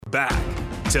back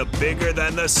to Bigger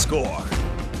Than the Score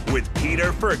with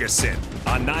Peter Ferguson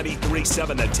on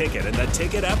 93.7 The Ticket and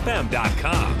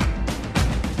theticketfm.com.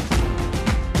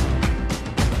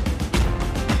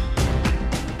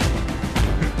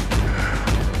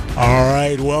 All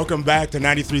right, welcome back to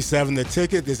 93.7 The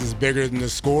Ticket. This is Bigger Than the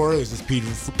Score. This is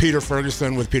Peter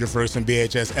Ferguson with Peter Ferguson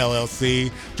BHS LLC,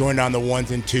 joined on the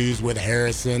ones and twos with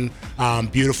Harrison.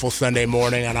 Beautiful Sunday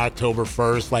morning on October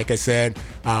 1st. Like I said,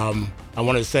 I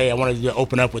wanted to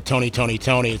open up with Tony.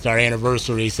 It's our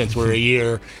anniversary since we're a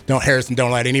year. Don't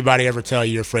let anybody ever tell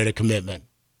you you're afraid of commitment.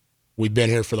 We've been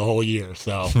here for the whole year,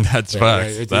 so that's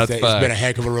facts. It's been a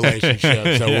heck of a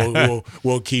relationship. So yeah.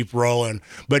 we'll keep rolling.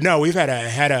 But no, we've had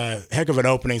a heck of an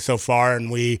opening so far, and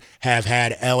we have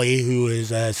had Elly, who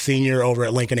is a senior over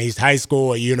at Lincoln East High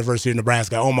School, a University of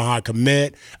Nebraska Omaha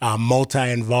commit,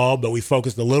 multi-involved. But we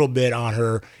focused a little bit on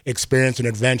her experience and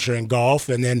adventure in golf,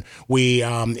 and then we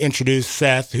introduced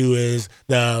Seth, who is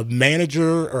the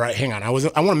manager. Or hang on, I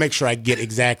want to make sure I get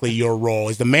exactly your role.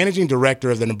 He's the managing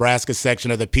director of the Nebraska section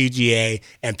of the PGA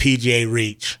and PGA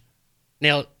Reach.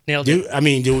 Nailed it.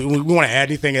 Do we want to add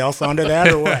anything else onto that,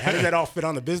 or what? How does that all fit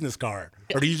on the business card?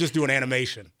 Or do you just do an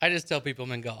animation? I just tell people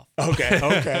I'm in golf.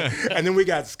 Okay. And then we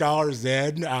got Scollard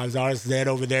Zed. Zed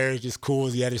over there is just cool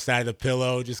as the other side of the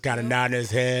pillow, just kind of nodding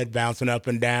his head, bouncing up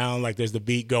and down like there's the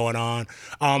beat going on.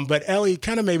 But Elly,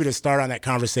 kind of maybe to start on that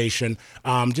conversation,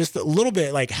 just a little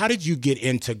bit, like, how did you get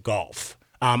into golf?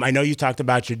 I know you talked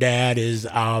about your dad is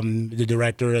the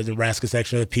director of the Nebraska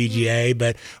section of the PGA,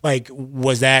 but like,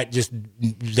 was that just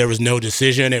there was no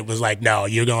decision? It was like, no,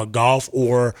 you're going to golf,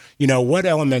 or what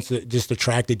elements just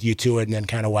attracted you to it, and then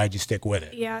kind of why'd you stick with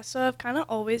it? Yeah, so I've kind of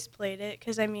always played it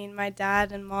because my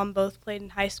dad and mom both played in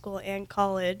high school and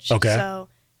college. Okay. So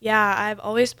yeah, I've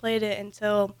always played it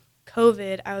until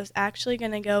COVID. I was actually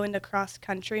going to go into cross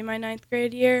country my 9th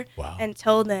grade year. Wow.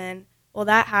 Until then. Well,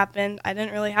 that happened. I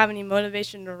didn't really have any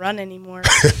motivation to run anymore.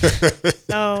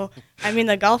 So,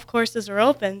 the golf courses were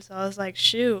open. So I was like,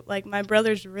 shoot, like my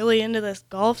brother's really into this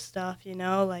golf stuff,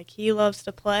 like he loves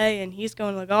to play and he's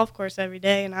going to the golf course every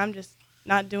day and I'm just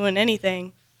not doing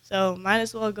anything. So might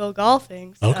as well go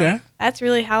golfing. So okay. That's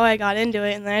really how I got into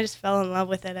it. And then I just fell in love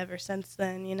with it ever since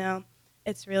then,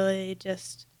 It's really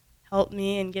just helped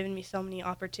me and given me so many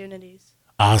opportunities.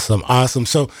 Awesome.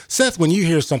 So, Seth, when you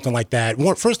hear something like that,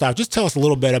 first off, just tell us a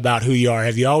little bit about who you are.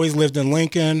 Have you always lived in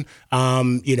Lincoln? How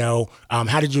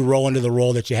did you roll into the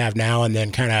role that you have now? And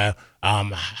then kind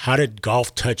of how did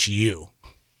golf touch you?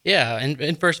 Yeah,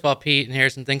 and first of all, Pete and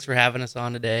Harrison, thanks for having us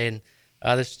on today. And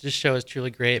this show is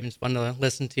truly great. It's fun to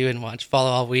listen to and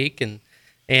follow all week.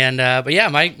 But yeah,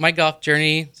 my golf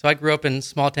journey. So I grew up in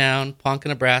small town, Ponca,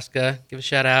 Nebraska. Give a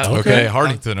shout out. Okay,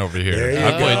 Hartington over here.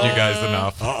 I played you guys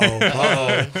enough.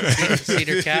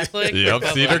 Cedar Catholic. Yep,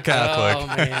 Cedar Catholic. Oh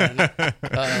man.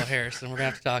 Harrison, we're gonna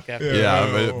have to talk after.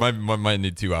 Yeah, I might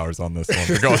need 2 hours on this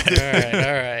one. Go ahead.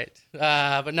 All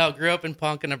right. But no, grew up in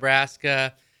Ponca,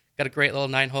 Nebraska. Got a great little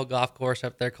 9-hole golf course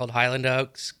up there called Highland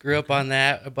Oaks. Grew up on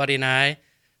that, a buddy and I.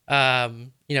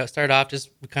 It started off just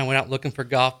we kind of went out looking for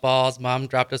golf balls. Mom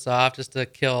dropped us off just to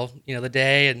kill, the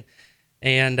day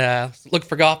and looked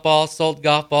for golf balls, sold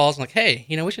golf balls. I'm like, hey,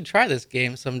 we should try this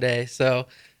game someday. So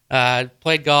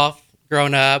played golf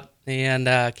growing up and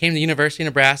came to the University of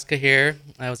Nebraska here.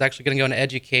 I was actually going to go into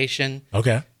education.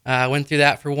 Okay. Went through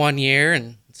that for 1 year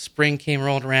and spring came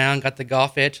rolled around, got the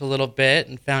golf itch a little bit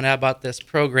and found out about this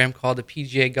program called the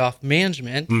PGA Golf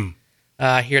Management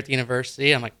here at the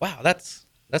university. I'm like, wow, that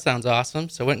sounds awesome.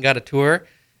 So went and got a tour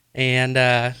and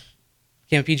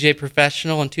became a PGA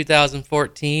professional in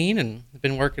 2014 and I've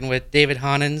been working with David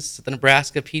Honens at the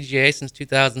Nebraska PGA since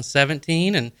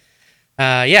 2017. And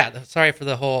sorry for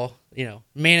the whole,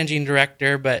 managing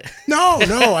director, but. No.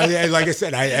 Like I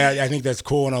said, I think that's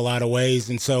cool in a lot of ways.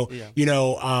 And so,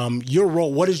 your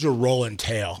role, what does your role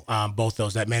entail? Both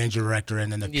those, that manager director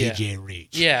and then the PGA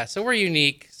Reach. Yeah. So we're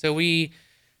unique. So we,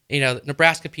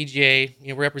 Nebraska PGA,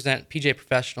 we represent PGA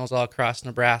professionals all across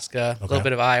Nebraska, a little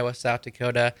bit of Iowa, South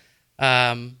Dakota.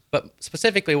 But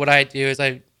specifically what I do is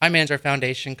I manage our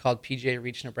foundation called PGA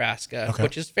Reach Nebraska,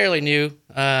 which is fairly new.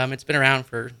 It's been around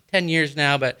for 10 years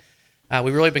now, but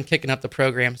we've really been kicking up the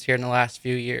programs here in the last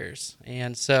few years.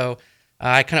 And so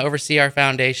I kind of oversee our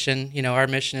foundation. Our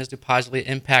mission is to positively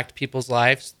impact people's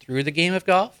lives through the game of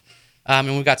golf.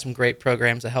 And we've got some great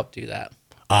programs that help do that.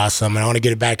 Awesome. And I want to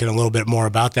get back in a little bit more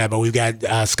about that, but we've got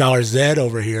Scollard Zed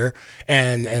over here,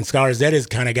 and Scollard Zed has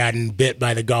kind of gotten bit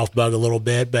by the golf bug a little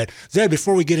bit. But Zed,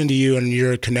 before we get into you and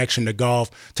your connection to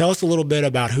golf, tell us a little bit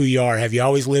about who you are. Have you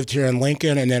always lived here in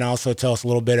Lincoln? And then also tell us a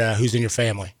little bit who's in your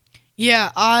family.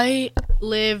 Yeah, I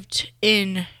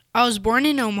was born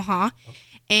in Omaha,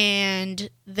 And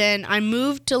then I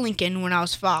moved to Lincoln when I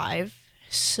was 5.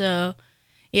 So,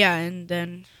 yeah, and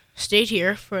then stayed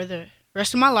here for the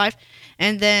rest of my life.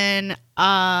 And then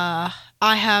I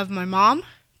have my mom,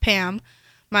 Pam,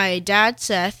 my dad,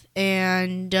 Seth,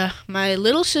 and my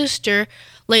little sister,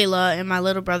 Layla, and my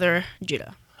little brother,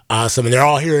 Judah. Awesome. And they're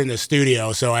all here in the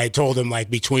studio. So I told them, like,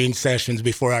 between sessions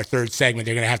before our third segment,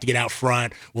 they're going to have to get out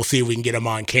front. We'll see if we can get them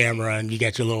on camera, and you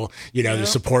got your little, the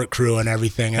support crew and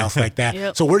everything else like that.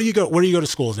 Yep. So where do you go to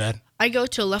school, Zed? I go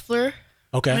to Leffler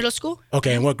Middle School.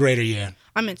 Okay. And what grade are you in?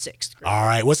 I'm in 6th grade. All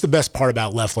right. What's the best part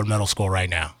about Leffler Middle School right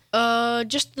now?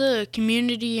 Just the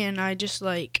community, and I just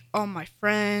like all my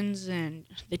friends, and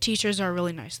the teachers are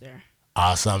really nice there.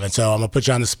 Awesome. And so I'm going to put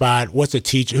you on the spot. Who's a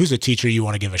teacher you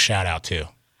want to give a shout out to?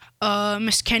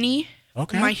 Miss Kenny,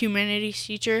 okay, my humanities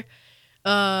teacher.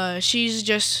 She's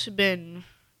just been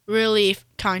really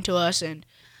kind to us and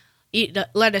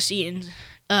let us eat in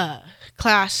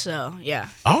class. So yeah.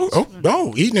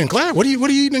 Oh, eating in class. What are you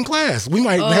eating in class?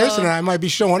 Harrison and I might be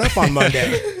showing up on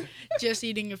Monday. Just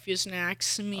eating a few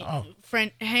snacks.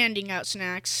 Handing out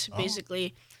snacks,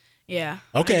 basically. Yeah.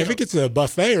 Okay, if it gets a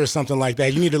buffet or something like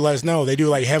that, you need to let us know. They do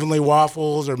like Heavenly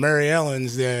Waffles or Mary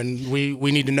Ellen's, then we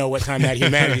need to know what time that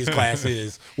humanities class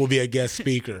is. We'll be a guest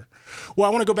speaker. Well,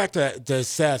 I want to go back to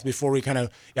Seth before we kind of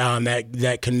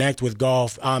that connect with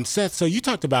golf. Seth, so you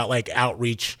talked about like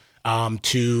outreach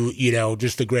to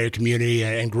just the greater community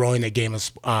and growing the game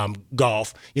of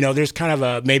golf. There's kind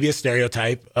of maybe a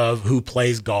stereotype of who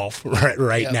plays golf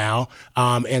right now,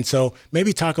 and so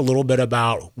maybe talk a little bit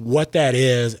about what that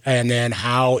is, and then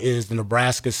how is the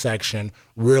Nebraska section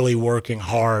really working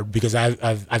hard, because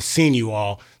I've seen you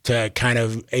all to kind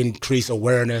of increase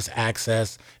awareness,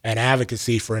 access, and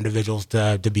advocacy for individuals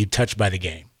to be touched by the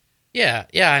game. Yeah.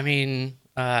 I mean,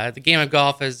 the game of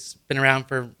golf has been around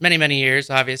for many, many years,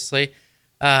 obviously.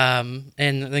 And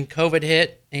then COVID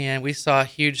hit, and we saw a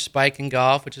huge spike in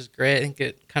golf, which is great. I think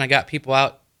it kind of got people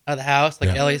out of the house,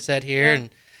 like Elly said here,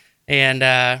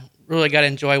 and really got to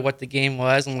enjoy what the game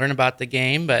was and learn about the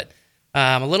game. But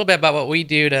a little bit about what we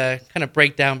do to kind of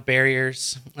break down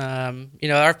barriers.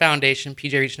 Our foundation,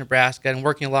 PGA Reach Nebraska, and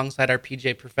working alongside our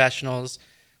PGA professionals,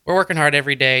 we're working hard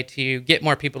every day to get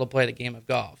more people to play the game of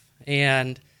golf.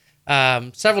 And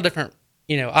several different,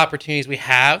 opportunities we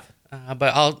have,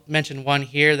 but I'll mention one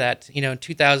here that, in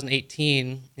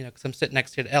 2018, because I'm sitting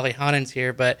next to Elly Hanen's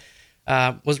here, but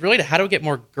was really how do we get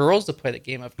more girls to play the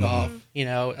game of golf,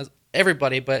 as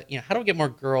everybody, but, how do we get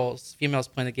more females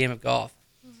playing the game of golf?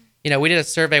 We did a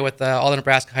survey with all the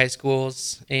Nebraska high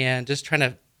schools and just trying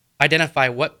to identify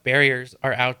what barriers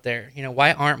are out there.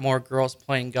 Why aren't more girls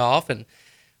playing golf? And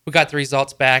we got the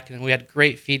results back, and we had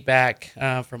great feedback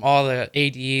from all the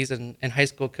ADs and high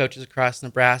school coaches across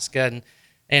Nebraska.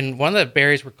 And one of the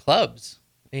barriers were clubs.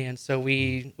 And so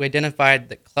we identified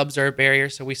that clubs are a barrier,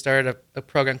 so we started a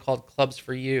program called Clubs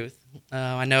for Youth.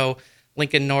 I know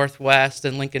Lincoln Northwest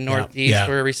and Lincoln Northeast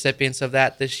were recipients of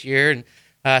that this year. And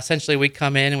essentially we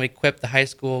come in and we equip the high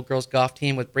school girls golf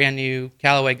team with brand new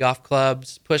Callaway golf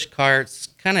clubs, push carts,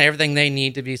 kind of everything they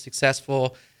need to be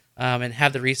successful and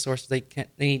have the resources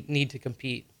they need to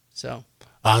compete. So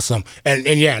awesome. And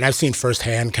I've seen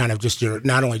firsthand kind of just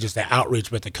not only just the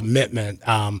outreach, but the commitment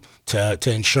to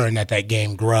ensuring that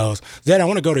game grows. Then I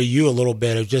want to go to you a little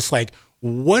bit of just like,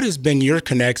 what has been your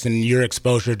connection and your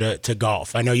exposure to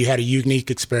golf? I know you had a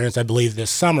unique experience, I believe, this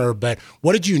summer, but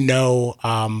what did you know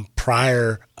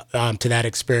prior to that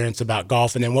experience about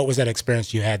golf? And then what was that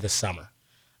experience you had this summer?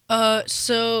 I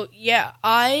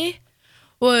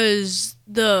was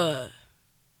the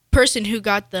person who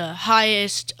got the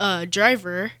highest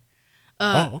driver.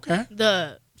 Okay.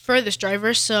 The furthest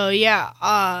driver. So,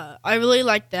 I really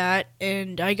liked that,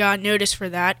 and I got noticed for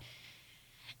that.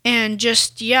 And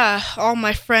just, all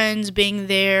my friends being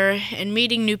there and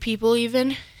meeting new people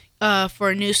even for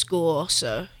a new school.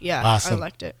 So, awesome. I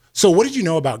liked it. So what did you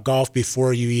know about golf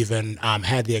before you even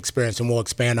had the experience? And we'll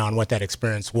expand on what that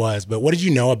experience was. But what did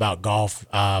you know about golf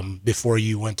before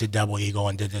you went to Double Eagle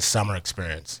and did this summer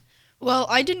experience? Well,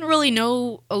 I didn't really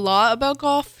know a lot about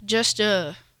golf. Just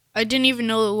I didn't even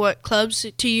know what clubs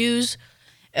to use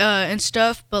and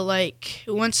stuff. But like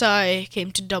once I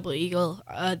came to Double Eagle,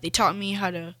 they taught me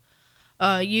how to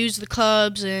use the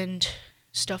clubs and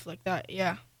stuff like that.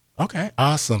 Yeah. Okay,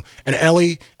 awesome. And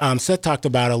Elly, Seth talked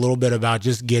about a little bit about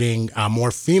just getting more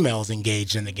females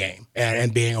engaged in the game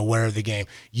and being aware of the game.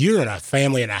 You're in a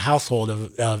family and a household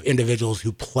of individuals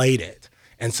who played it.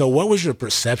 And so what was your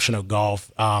perception of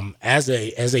golf as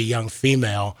a young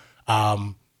female,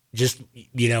 just,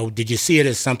 did you see it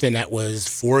as something that was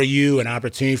for you, an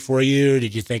opportunity for you?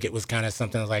 Did you think it was kind of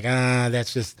something that was like,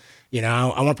 that's just, I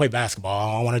want to play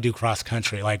basketball. I want to do cross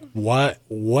country. Like what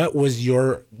was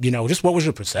your, just what was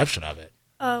your perception of it?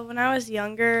 When I was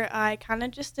younger, I kind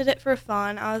of just did it for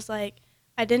fun. I was like,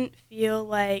 I didn't feel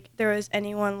like there was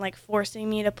anyone like forcing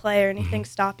me to play or anything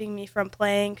stopping me from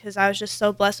playing, because I was just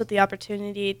so blessed with the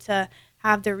opportunity to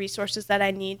have the resources that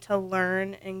I need to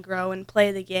learn and grow and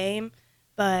play the game.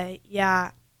 But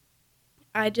yeah,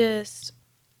 I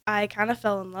kind of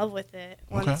fell in love with it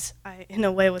once I, in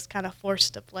a way, was kind of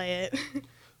forced to play it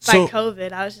by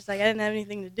COVID. I was just like, I didn't have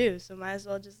anything to do, so might as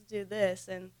well just do this.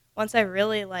 And once I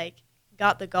really like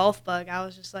got the golf bug, I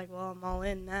was just like, well, I'm all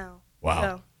in now. Wow.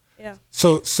 So, yeah.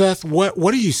 So Seth, what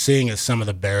are you seeing as some of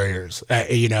the barriers?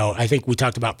 I think we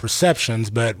talked about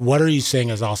perceptions, but what are you seeing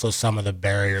as also some of the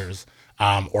barriers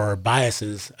or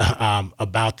biases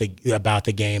about the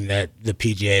game that the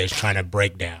PGA is trying to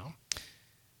break down?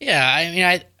 Yeah, I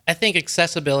mean, I think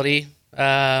accessibility,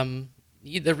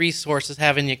 the resources,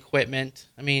 having the equipment.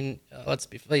 I mean, let's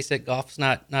face it, golf's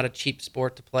not a cheap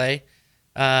sport to play.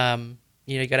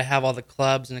 You got to have all the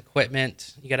clubs and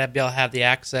equipment. You got to be able to have the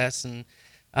access, and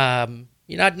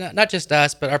not just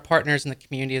us, but our partners in the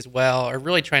community as well are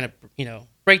really trying to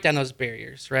break down those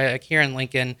barriers, right? Like here in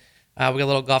Lincoln, we got a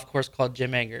little golf course called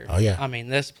Jim Egger. Oh yeah. I mean,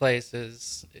 this place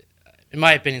is, in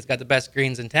my opinion, it's got the best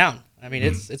greens in town. I mean,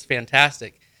 it's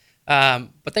fantastic.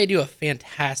 But they do a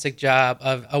fantastic job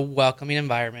of a welcoming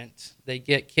environment. They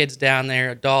get kids down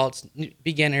there, adults,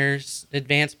 beginners,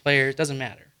 advanced players, doesn't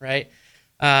matter, right?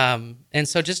 And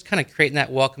so just kind of creating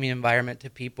that welcoming environment to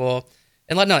people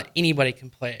and letting out anybody can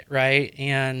play it, right?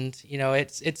 And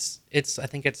it's I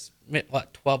think it's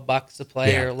what, $12 to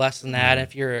play or less than that.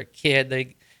 If you're a kid,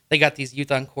 they got these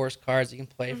youth on course cards you can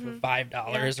play for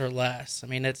 $5 or less. I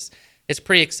mean, it's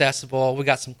pretty accessible. We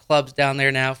got some clubs down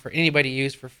there now for anybody to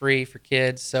use for free for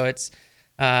kids. So it's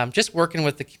just working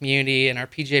with the community and our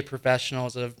PGA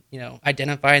professionals of,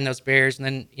 identifying those barriers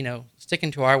and then,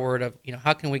 sticking to our word of,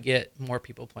 how can we get more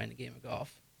people playing the game of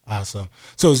golf? Awesome.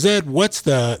 So Zed, what's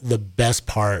the best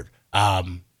part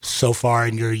so far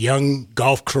in your young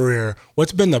golf career?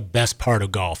 What's been the best part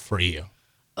of golf for you?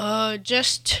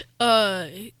 Just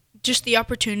the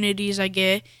opportunities I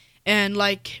get. And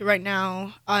like right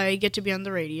now, I get to be on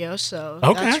the radio, so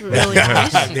that's really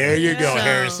nice. There you go,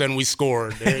 Harrison. We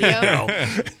scored. There you go.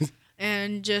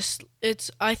 And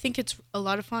I think it's a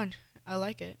lot of fun. I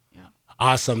like it. Yeah.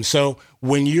 Awesome. So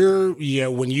when you're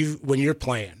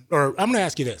playing, or I'm going to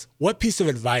ask you this: what piece of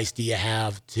advice do you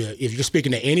have if you're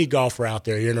speaking to any golfer out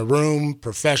there? You're in a room,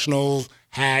 professionals,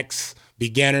 hacks,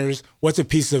 beginners. What's a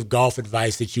piece of golf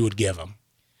advice that you would give them?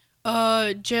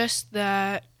 Just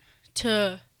that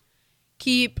to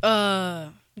keep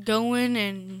going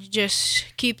and just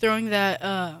keep throwing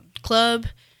that club,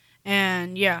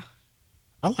 and yeah.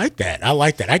 I like that.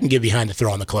 I can get behind the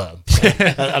throw on the club. I've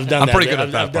done that. I'm pretty good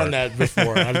at that. I've done that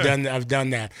before. I've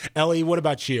done that. Elly, what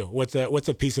about you? What's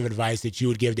a piece of advice that you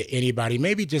would give to anybody,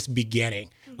 maybe just beginning,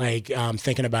 like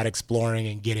thinking about exploring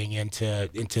and getting into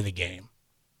the game?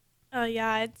 Yeah,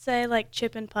 I'd say like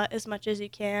chip and putt as much as you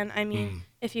can. I mean,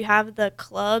 if you have the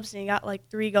clubs and you got like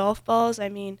 3 golf balls, I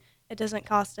mean, it doesn't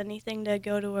cost anything to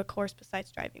go to a course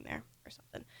besides driving there or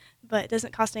something. But it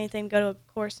doesn't cost anything to go to a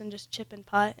course and just chip and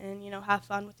putt and, have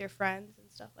fun with your friends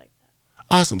and stuff like that.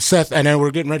 Awesome. Seth, I know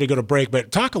we're getting ready to go to break,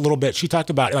 but talk a little bit. She talked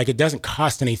about like it doesn't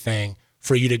cost anything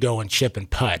for you to go and chip and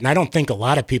putt. And I don't think a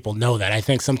lot of people know that. I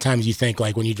think sometimes you think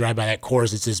like when you drive by that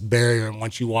course, it's this barrier, and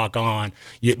once you walk on,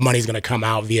 money's going to come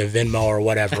out via Venmo or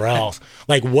whatever else.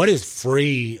 Like what is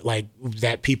free like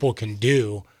that people can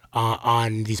do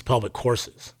on these public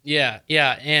courses? Yeah.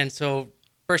 And so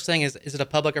first thing is it a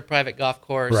public or private golf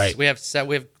course? Right. We have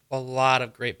a lot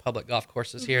of great public golf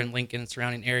courses here in Lincoln and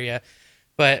surrounding area.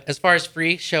 But as far as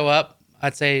free, show up.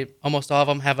 I'd say almost all of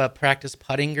them have a practice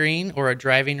putting green or a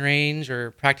driving range or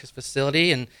practice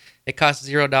facility, and it costs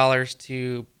 $0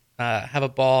 to have a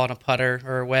ball and a putter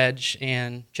or a wedge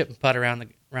and chip and putt around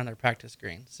their practice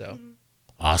green. So.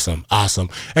 Awesome.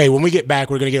 Hey, when we get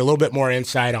back, we're going to get a little bit more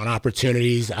insight on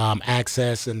opportunities,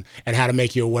 access, and how to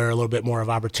make you aware a little bit more of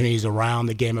opportunities around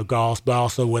the game of golf, but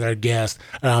also with our guest.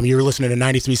 You're listening to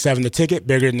 93.7 The Ticket,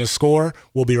 bigger than the score.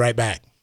 We'll be right back.